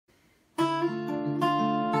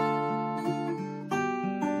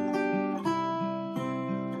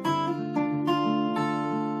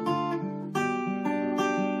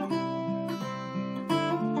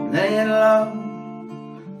laying low,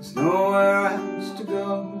 there's nowhere else to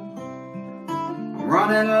go. I'm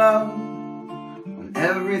running low on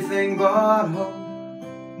everything but hope.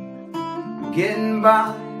 I'm getting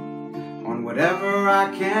by on whatever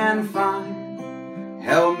I can find.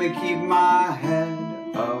 Help me keep my head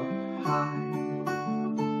up high.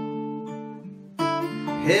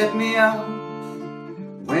 Hit me up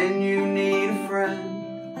when you need a friend.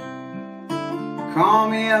 Call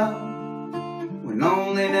me up when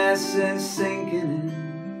loneliness is sinking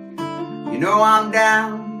in. You know I'm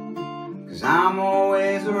down, 'cause I'm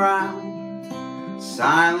always around.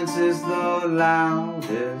 Silence is the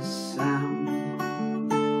loudest sound.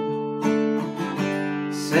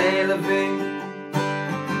 C'est la vie,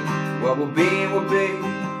 what will be, will be.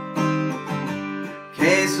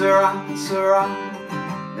 Que sera, sera,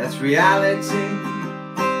 that's reality.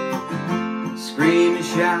 Scream and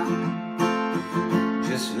shout,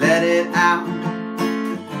 just let it out.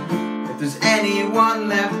 If there's anyone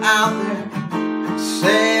left out there,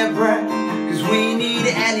 say a prayer, 'cause we need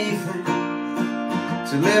anything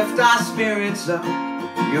to lift our spirits up,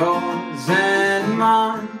 yours and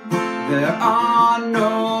mine. There are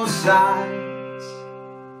no sides.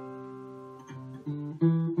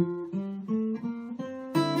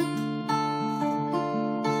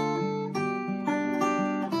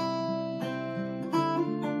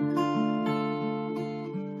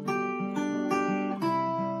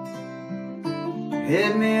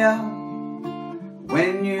 Hit me up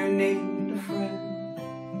when you need a friend.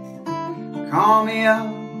 Call me up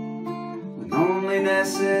when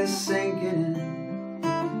loneliness is sinking in.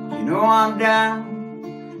 You know I'm down,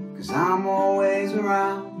 'cause I'm always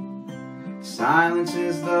around. Silence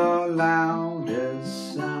is the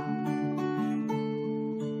loudest sound.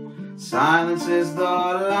 Silence is the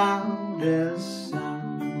loudest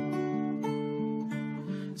sound.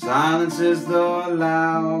 Silence is the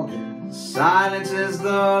loudest. Silence is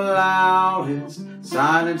the loudest.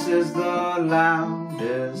 Silence is the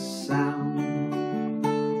loudest sound.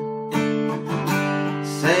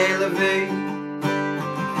 C'est la vie,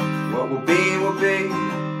 what will be, will be.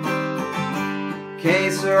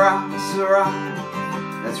 Que sera, sera,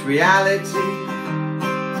 that's reality.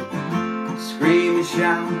 Scream and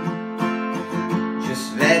shout, just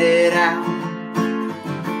let it out.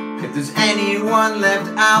 If there's anyone left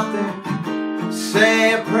out there,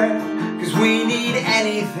 say a prayer, 'cause we need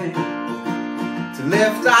anything to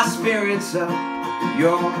lift our spirits up,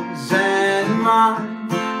 yours and mine.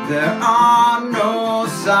 There are no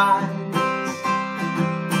sides.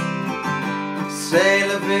 C'est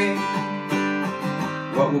la vie,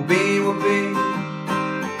 what will be, will be.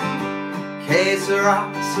 Que sera,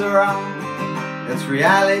 sera, that's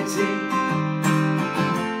reality.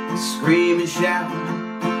 Scream and shout,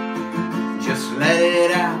 just let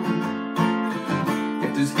it out.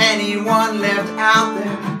 If there's anyone left out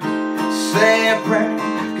there, say a prayer,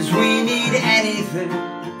 'cause we need anything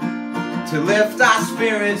to lift our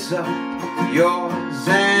spirits up, yours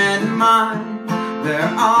and mine.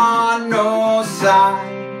 There are no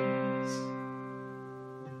sides.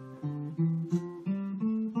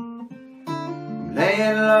 I'm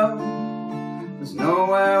laying low, there's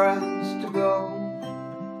nowhere else to go.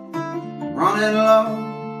 I'm running low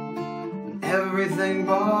on everything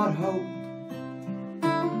but hope.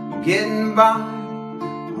 I'm getting by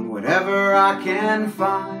on whatever I can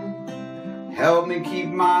find. Help me keep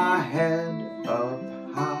my head up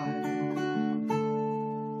high.